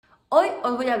Hoy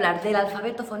os voy a hablar del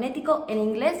alfabeto fonético en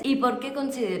inglés y por qué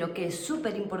considero que es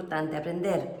súper importante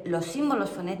aprender los símbolos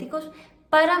fonéticos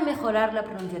para mejorar la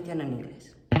pronunciación en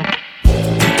inglés.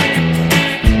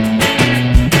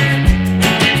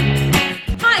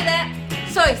 Hi there,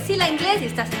 soy Sila Inglés y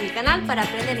estás en mi canal para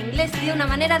aprender inglés de una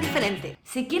manera diferente.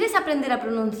 Si quieres aprender a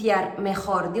pronunciar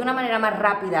mejor, de una manera más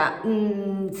rápida,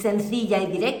 sencilla y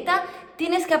directa,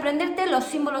 tienes que aprenderte los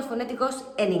símbolos fonéticos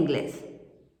en inglés.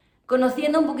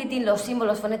 Conociendo un poquitín los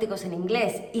símbolos fonéticos en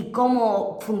inglés y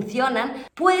cómo funcionan,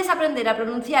 puedes aprender a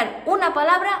pronunciar una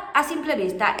palabra a simple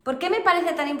vista. ¿Por qué me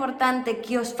parece tan importante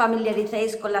que os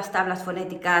familiaricéis con las tablas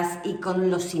fonéticas y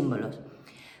con los símbolos?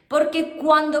 Porque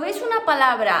cuando veis una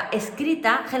palabra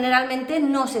escrita, generalmente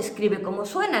no se escribe como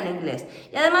suena en inglés.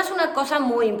 Y además una cosa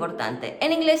muy importante,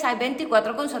 en inglés hay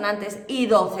 24 consonantes y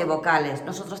 12 vocales.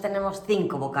 Nosotros tenemos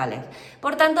 5 vocales.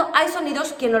 Por tanto, hay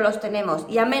sonidos que no los tenemos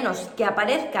y a menos que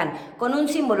aparezcan con un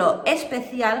símbolo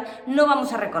especial, no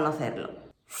vamos a reconocerlo.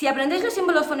 Si aprendéis los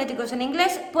símbolos fonéticos en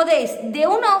inglés, podéis de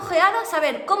una ojeada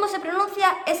saber cómo se pronuncia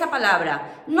esa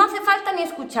palabra. No hace falta ni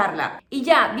escucharla. Y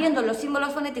ya viendo los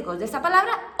símbolos fonéticos de esa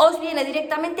palabra, os viene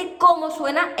directamente cómo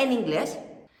suena en inglés.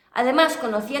 Además,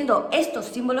 conociendo estos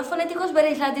símbolos fonéticos,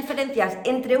 veréis las diferencias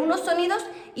entre unos sonidos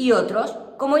y otros.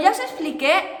 Como ya os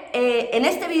expliqué, en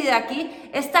este vídeo de aquí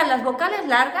están las vocales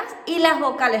largas y las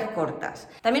vocales cortas.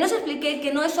 También os expliqué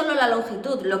que no es solo la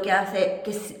longitud lo que hace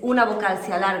que una vocal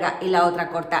sea larga y la otra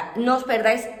corta. No os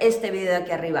perdáis este vídeo de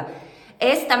aquí arriba.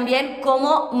 Es también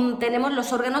cómo tenemos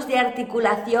los órganos de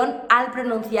articulación al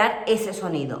pronunciar ese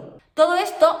sonido. Todo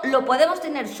esto lo podemos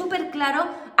tener súper claro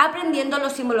aprendiendo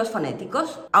los símbolos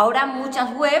fonéticos. Ahora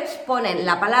muchas webs ponen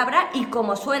la palabra y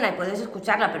cómo suena y puedes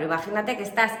escucharla, pero imagínate que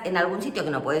estás en algún sitio que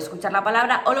no puedes escuchar la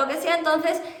palabra o lo que sea,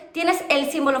 entonces tienes el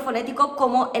símbolo fonético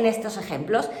como en estos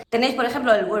ejemplos. Tenéis, por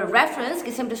ejemplo, el word reference,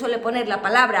 que siempre suele poner la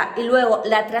palabra y luego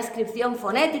la transcripción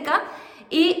fonética.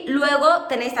 Y luego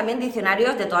tenéis también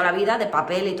diccionarios de toda la vida, de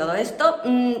papel y todo esto.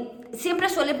 Siempre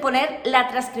suelen poner la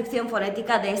transcripción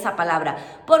fonética de esa palabra,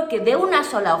 porque de una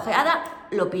sola ojeada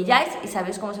lo pilláis y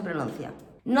sabéis cómo se pronuncia.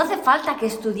 No hace falta que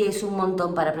estudiéis un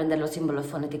montón para aprender los símbolos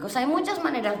fonéticos. Hay muchas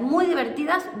maneras muy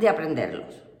divertidas de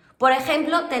aprenderlos. Por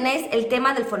ejemplo, tenéis el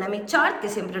tema del Phonemic Chart, que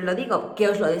siempre os lo digo, que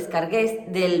os lo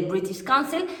descarguéis del British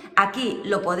Council. Aquí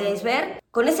lo podéis ver.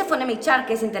 Con ese Phonemic Chart,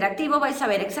 que es interactivo, vais a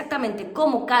ver exactamente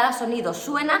cómo cada sonido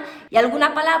suena y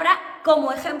alguna palabra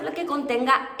como ejemplo que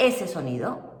contenga ese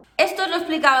sonido. Esto os lo he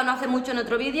explicado no hace mucho en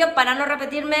otro vídeo. Para no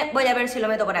repetirme, voy a ver si lo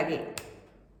meto por aquí.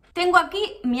 Tengo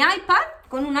aquí mi iPad,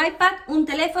 con un iPad, un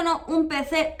teléfono, un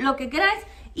PC, lo que queráis,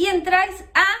 y entráis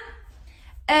a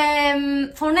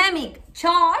Phonemic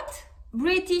Chart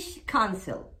British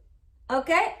Council, ¿ok?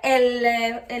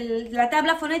 La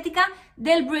tabla fonética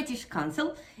del British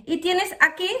Council, y tienes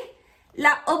aquí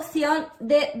la opción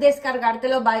de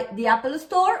descargártelo de Apple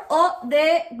Store o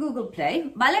de Google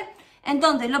Play, ¿vale?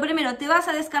 Entonces, lo primero, te vas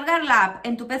a descargar la app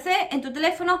en tu PC, en tu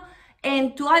teléfono,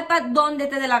 en tu iPad, donde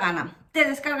te dé la gana. Te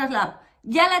descargas la app.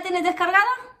 ¿Ya la tienes descargada?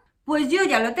 Pues yo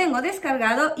ya lo tengo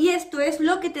descargado y esto es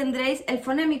lo que tendréis, el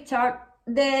Phonemic Chart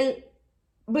del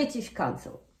British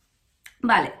Council.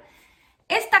 Vale,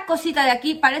 esta cosita de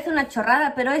aquí parece una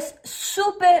chorrada, pero es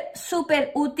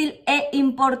súper útil e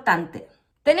importante.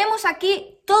 Tenemos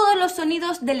aquí todos los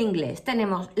sonidos del inglés.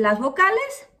 Tenemos las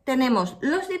vocales, tenemos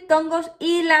los diptongos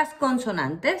y las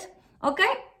consonantes, ¿ok?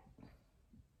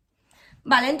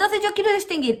 Vale, entonces yo quiero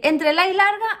distinguir entre la I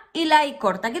larga y la I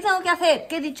corta. ¿Qué tengo que hacer?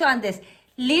 ¿Qué he dicho antes?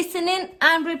 Listening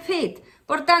and repeat.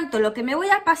 Por tanto, lo que me voy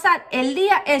a pasar el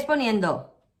día es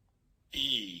poniendo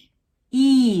I,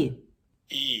 I,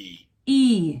 I,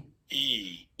 I,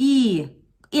 I, I.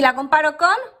 Y la comparo con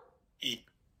I,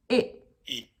 I,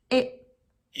 I,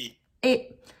 I,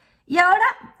 I. Y ahora,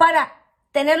 para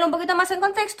tenerlo un poquito más en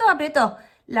contexto, aprieto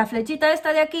la flechita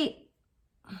esta de aquí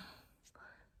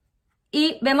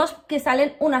y vemos que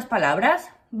salen unas palabras,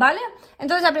 ¿vale?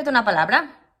 Entonces aprieto una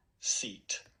palabra.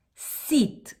 Seat.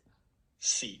 Seat.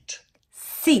 Seat.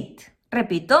 Seat.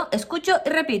 Repito, escucho y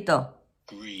repito.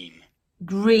 Green.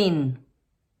 Green.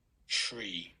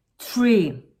 Tree.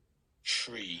 Tree.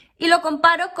 Tree. Y lo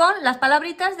comparo con las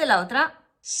palabritas de la otra.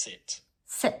 Sit.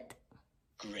 Sit.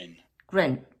 Grin.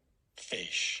 Grin.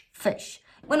 Fish. Fish.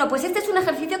 Bueno, pues este es un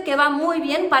ejercicio que va muy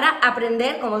bien para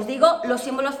aprender, como os digo, los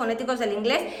símbolos fonéticos del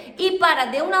inglés y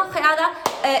para de una ojeada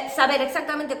saber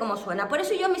exactamente cómo suena. Por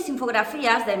eso yo mis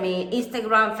infografías de mi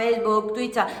Instagram, Facebook,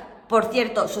 Twitter, por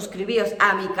cierto, suscribíos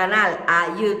a mi canal,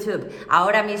 a YouTube,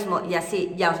 ahora mismo, y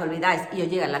así ya os olvidáis y os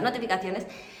llegan las notificaciones.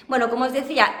 Bueno, como os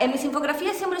decía, en mis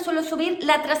infografías siempre suelo subir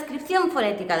la transcripción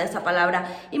fonética de esa palabra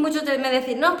y muchos de me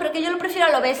decís, no, pero que yo lo prefiero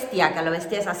a lo bestia, que a lo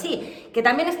bestia es así, que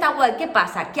también está guay. ¿Qué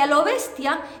pasa? Que a lo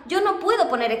bestia yo no puedo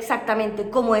poner exactamente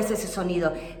cómo es ese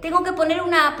sonido, tengo que poner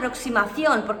una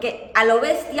aproximación, porque a lo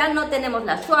bestia no tenemos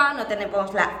la schwa, no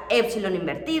tenemos la epsilon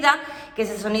invertida, que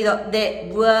es el sonido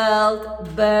de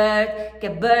world, bird, que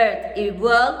bird y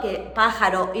world, que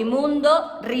pájaro y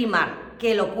mundo riman,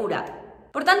 qué locura.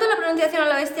 Por tanto, la pronunciación a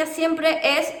la bestia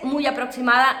siempre es muy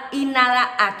aproximada y nada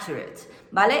accurate,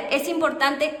 ¿vale? Es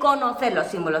importante conocer los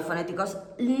símbolos fonéticos,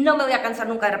 no me voy a cansar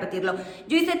nunca de repetirlo.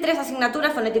 Yo hice 3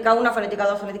 asignaturas, fonética 1, fonética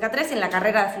 2, fonética 3, en la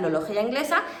carrera de filología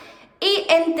inglesa y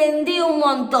entendí un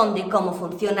montón de cómo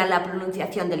funciona la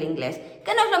pronunciación del inglés,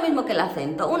 que no es lo mismo que el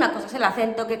acento. Una cosa es el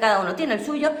acento, que cada uno tiene el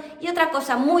suyo, y otra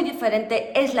cosa muy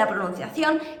diferente es la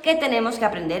pronunciación, que tenemos que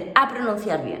aprender a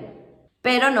pronunciar bien.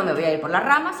 Pero no me voy a ir por las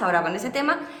ramas ahora con ese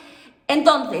tema.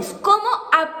 Entonces, ¿cómo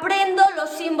aprendo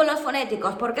los símbolos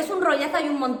fonéticos? Porque es un rollazo, hay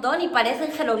un montón y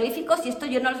parecen jeroglíficos y esto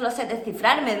yo no os lo sé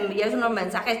descifrar, me enviáis unos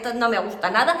mensajes, esto no me gusta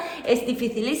nada, es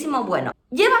dificilísimo. Bueno,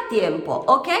 lleva tiempo,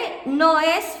 ¿ok? No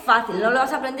es fácil, no lo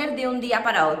vas a aprender de un día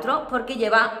para otro porque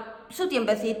lleva su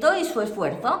tiempecito y su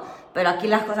esfuerzo, pero aquí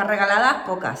las cosas regaladas,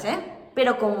 pocas, ¿eh?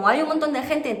 Pero como hay un montón de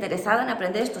gente interesada en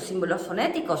aprender estos símbolos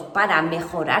fonéticos para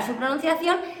mejorar su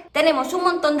pronunciación, tenemos un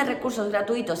montón de recursos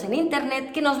gratuitos en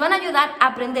internet que nos van a ayudar a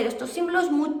aprender estos símbolos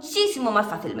muchísimo más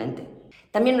fácilmente.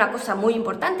 También una cosa muy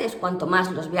importante es cuanto más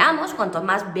los veamos, cuanto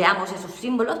más veamos esos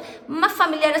símbolos, más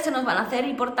familiares se nos van a hacer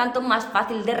y por tanto más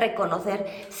fácil de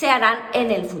reconocer se harán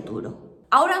en el futuro.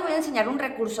 Ahora os voy a enseñar un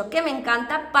recurso que me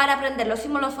encanta para aprender los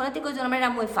símbolos fonéticos de una manera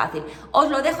muy fácil. Os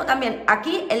lo dejo también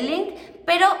aquí, el link,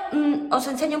 pero os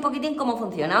enseño un poquitín cómo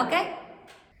funciona, ¿ok?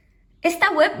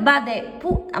 Esta web va de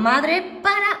puta madre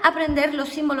para aprender los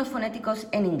símbolos fonéticos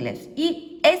en inglés.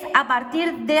 Y es a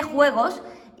partir de juegos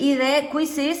y de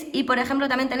quizzes y, por ejemplo,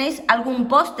 también tenéis algún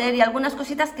póster y algunas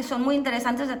cositas que son muy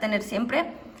interesantes de tener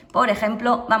siempre. Por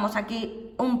ejemplo, vamos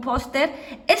aquí, un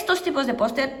póster. Estos tipos de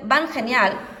póster van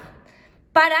genial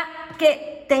para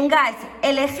que tengáis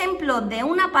el ejemplo de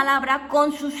una palabra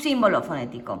con su símbolo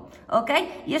fonético, ¿ok?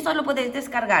 Y esto lo podéis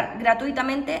descargar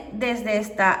gratuitamente desde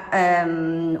esta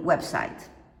website.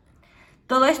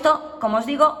 Todo esto, como os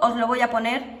digo, os lo voy a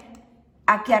poner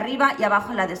aquí arriba y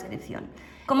abajo en la descripción.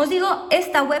 Como os digo,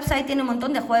 esta website tiene un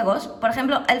montón de juegos. Por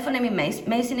ejemplo, el phonemic maze.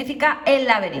 Maze significa el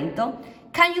laberinto.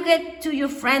 Can you get to your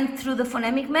friend through the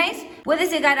phonemic maze?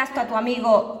 ¿Puedes llegar hasta tu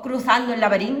amigo cruzando el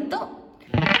laberinto?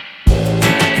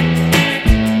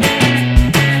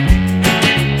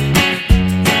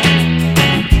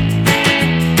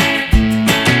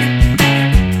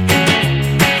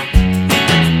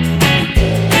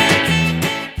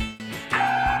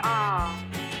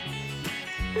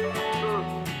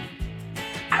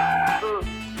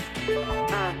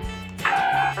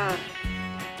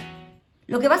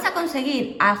 Lo que vas a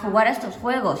conseguir al jugar a estos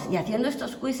juegos y haciendo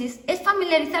estos quizzes es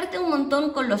familiarizarte un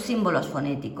montón con los símbolos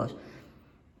fonéticos.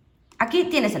 Aquí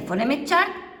tienes el phonemic chart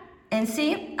en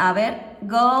sí, a ver,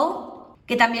 go,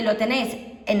 que también lo tenéis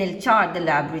en el chart de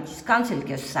la British Council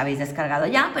que os habéis descargado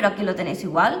ya, pero aquí lo tenéis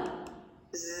igual.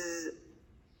 Z,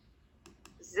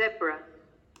 zebra,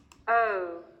 O,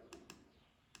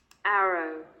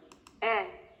 arrow,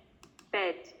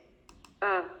 bed,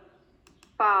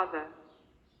 father,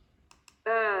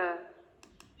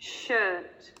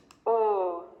 shirt,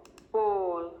 or,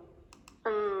 ball,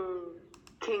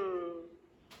 king,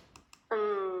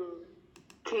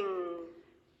 king,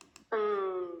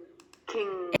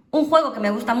 king. Un juego que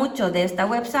me gusta mucho de esta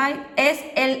website es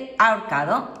el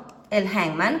ahorcado, el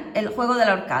hangman, el juego del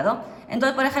ahorcado.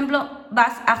 Entonces, por ejemplo,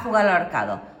 vas a jugar al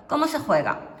ahorcado. ¿Cómo se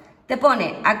juega? Te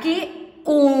pone aquí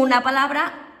una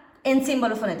palabra en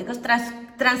símbolos fonéticos,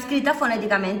 transcrita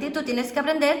fonéticamente, y tú tienes que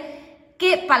aprender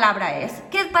qué palabra es.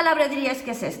 ¿Qué palabra dirías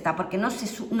que es esta? Porque no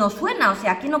suena, o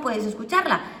sea, aquí no podéis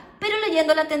escucharla, pero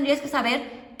leyéndola tendríais que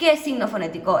saber qué signo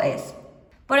fonético es.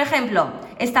 Por ejemplo,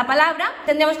 esta palabra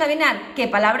tendríamos que adivinar qué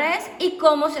palabra es y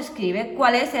cómo se escribe,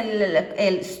 cuál es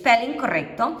el spelling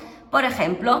correcto. Por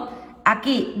ejemplo,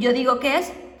 aquí yo digo que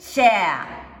es chair,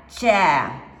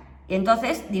 chair, y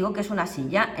entonces digo que es una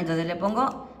silla, entonces le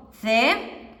pongo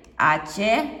C-H-A-I-R.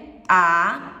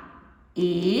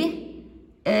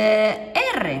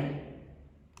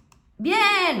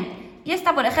 Bien. Y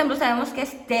esta, por ejemplo, sabemos que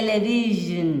es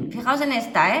television. Fijaos en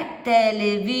esta,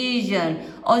 television.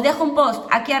 Os dejo un post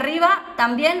aquí arriba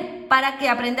también para que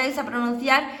aprendáis a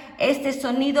pronunciar este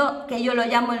sonido que yo lo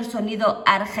llamo el sonido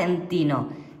argentino.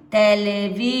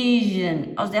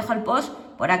 Television. Os dejo el post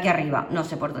por aquí arriba. No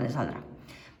sé por dónde saldrá.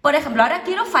 Por ejemplo, ahora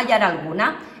quiero fallar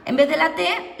alguna. En vez de la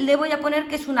T, le voy a poner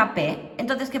que es una P.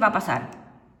 Entonces, ¿qué va a pasar?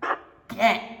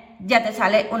 Ya te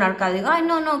sale un arcado y digo, ay,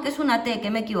 no, que es una T, que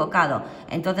me he equivocado.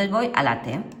 Entonces voy a la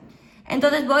T.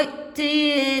 Entonces voy,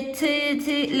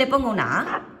 le pongo una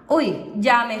A. Uy,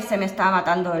 se me está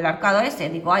matando el arcado ese.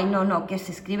 Digo, ay, no, que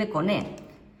se escribe con E.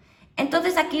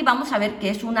 Entonces aquí vamos a ver que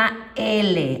es una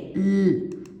L.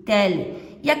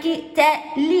 Tel. Y aquí,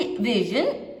 television,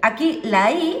 aquí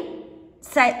la I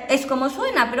es como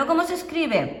suena, pero ¿cómo se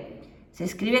escribe? Se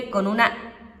escribe con una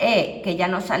E, que ya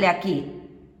no sale aquí.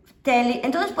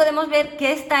 Entonces podemos ver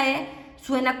que esta E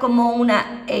suena como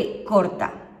una E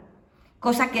corta,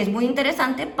 cosa que es muy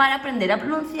interesante para aprender a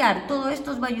pronunciar. Todo esto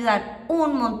os va a ayudar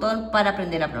un montón para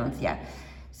aprender a pronunciar.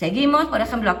 Seguimos, por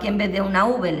ejemplo, aquí en vez de una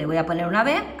V le voy a poner una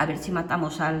B, a ver si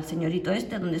matamos al señorito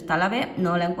este. ¿Dónde está la B?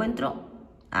 No la encuentro.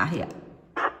 Ahí.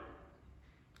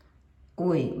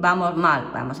 Uy, vamos mal,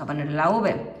 vamos a ponerle la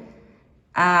V.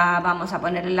 Vamos a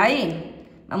ponerle la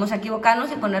I. Vamos a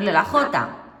equivocarnos y ponerle la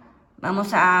J.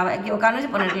 Vamos a equivocarnos y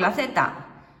ponerle la Z.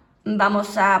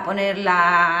 Vamos a poner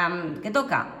la... ¿qué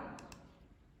toca?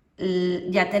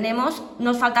 Ya tenemos,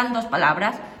 nos faltan dos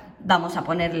palabras. Vamos a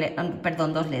ponerle,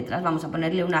 perdón, dos letras. Vamos a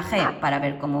ponerle una G para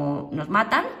ver cómo nos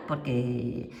matan,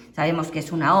 porque sabemos que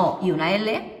es una O y una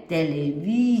L,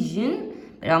 television,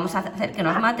 pero vamos a hacer que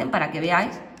nos maten para que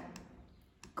veáis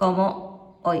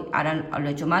cómo... Hoy, ahora lo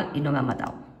he hecho mal y no me han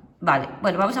matado. Vale,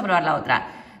 bueno, vamos a probar la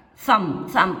otra.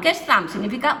 Thumb. ¿Qué es thumb?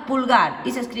 Significa pulgar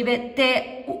y se escribe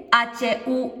T-H-U-M-B.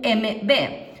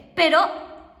 Pero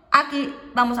aquí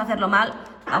vamos a hacerlo mal.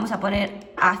 Vamos a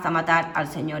poner hasta matar al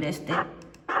señor este. A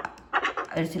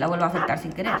ver si la vuelvo a acercar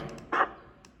sin querer.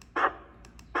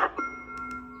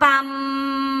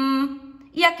 ¡Pam!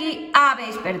 Y aquí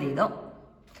habéis perdido.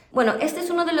 Bueno, este es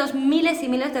uno de los miles y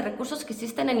miles de recursos que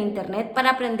existen en Internet para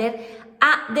aprender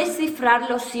a descifrar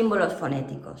los símbolos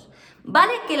fonéticos.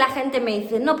 Vale que la gente me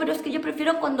dice, no, pero es que yo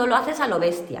prefiero cuando lo haces a lo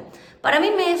bestia. Para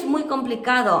mí me es muy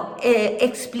complicado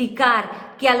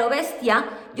explicar que a lo bestia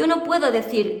yo no puedo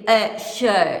decir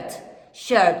shirt.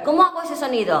 ¿Cómo hago ese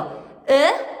sonido?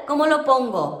 ¿Cómo lo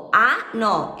pongo? A,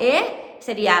 no.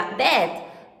 Sería bed.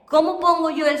 ¿Cómo pongo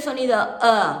yo el sonido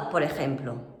por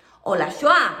ejemplo? O la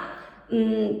schwa.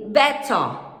 Better.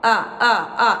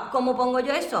 ¿Cómo pongo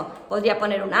yo eso? Podría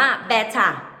poner una A,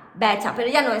 better, pero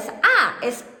ya no es A,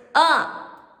 es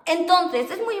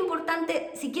Entonces, es muy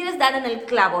importante, si quieres dar en el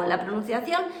clavo en la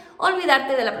pronunciación,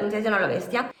 olvidarte de la pronunciación a lo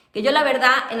bestia. Que yo, la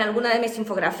verdad, en alguna de mis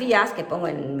infografías que pongo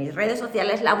en mis redes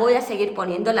sociales, la voy a seguir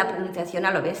poniendo la pronunciación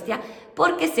a lo bestia,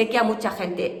 porque sé que a mucha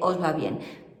gente os va bien.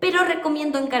 Pero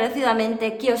recomiendo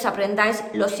encarecidamente que os aprendáis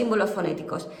los símbolos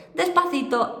fonéticos,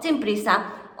 despacito, sin prisa.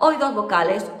 Hoy dos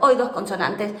vocales, hoy dos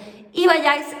consonantes, y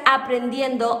vayáis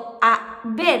aprendiendo a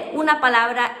ver una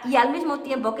palabra y al mismo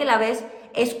tiempo que la ves,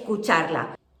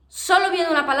 escucharla. Solo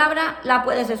viendo una palabra la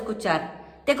puedes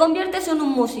escuchar. Te conviertes en un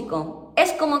músico.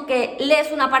 Es como que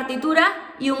lees una partitura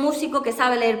y un músico que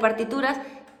sabe leer partituras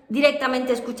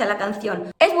directamente escucha la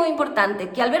canción. Es muy importante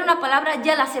que al ver una palabra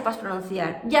ya la sepas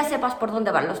pronunciar, ya sepas por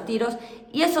dónde van los tiros,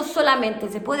 y eso solamente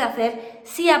se puede hacer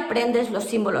si aprendes los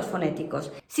símbolos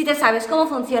fonéticos. Si te sabes cómo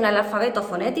funciona el alfabeto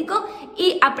fonético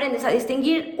y aprendes a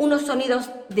distinguir unos sonidos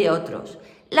de otros.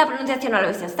 La pronunciación a la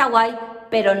bestia está guay,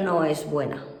 pero no es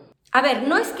buena. A ver,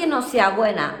 no es que no sea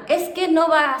buena, es que no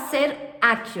va a ser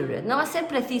accurate, no va a ser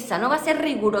precisa, no va a ser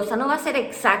rigurosa, no va a ser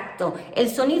exacto. El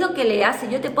sonido que leas, si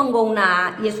yo te pongo una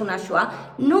A y es una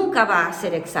schwa, nunca va a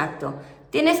ser exacto.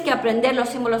 Tienes que aprender los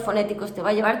símbolos fonéticos, te va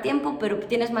a llevar tiempo, pero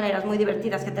tienes maneras muy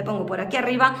divertidas que te pongo por aquí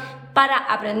arriba para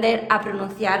aprender a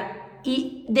pronunciar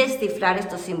y descifrar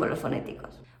estos símbolos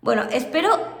fonéticos. Bueno,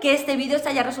 espero que este vídeo os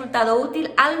haya resultado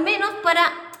útil, al menos para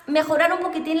mejorar un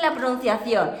poquitín la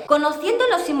pronunciación. Conociendo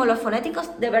los símbolos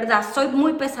fonéticos, de verdad, soy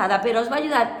muy pesada, pero os va a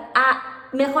ayudar a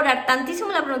mejorar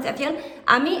tantísimo la pronunciación.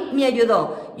 A mí me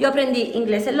ayudó. Yo aprendí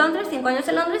inglés en Londres, 5 años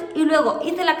en Londres, y luego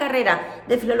hice la carrera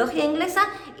de filología inglesa,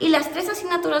 y las 3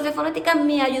 asignaturas de fonética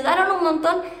me ayudaron un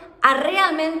montón a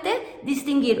realmente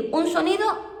distinguir un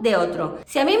sonido de otro.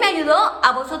 Si a mí me ayudó,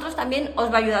 a vosotros también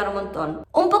os va a ayudar un montón.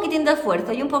 Un poquitín de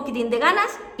esfuerzo y un poquitín de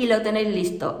ganas y lo tenéis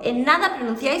listo. En nada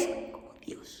pronunciáis como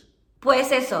Dios.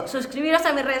 Pues eso, suscribiros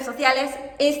a mis redes sociales,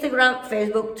 Instagram,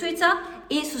 Facebook, Twitter,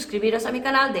 y suscribiros a mi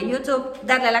canal de YouTube,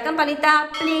 darle a la campanita,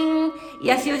 ¡pling!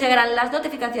 Y así os llegarán las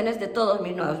notificaciones de todos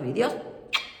mis nuevos vídeos.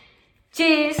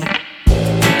 ¡Cheers!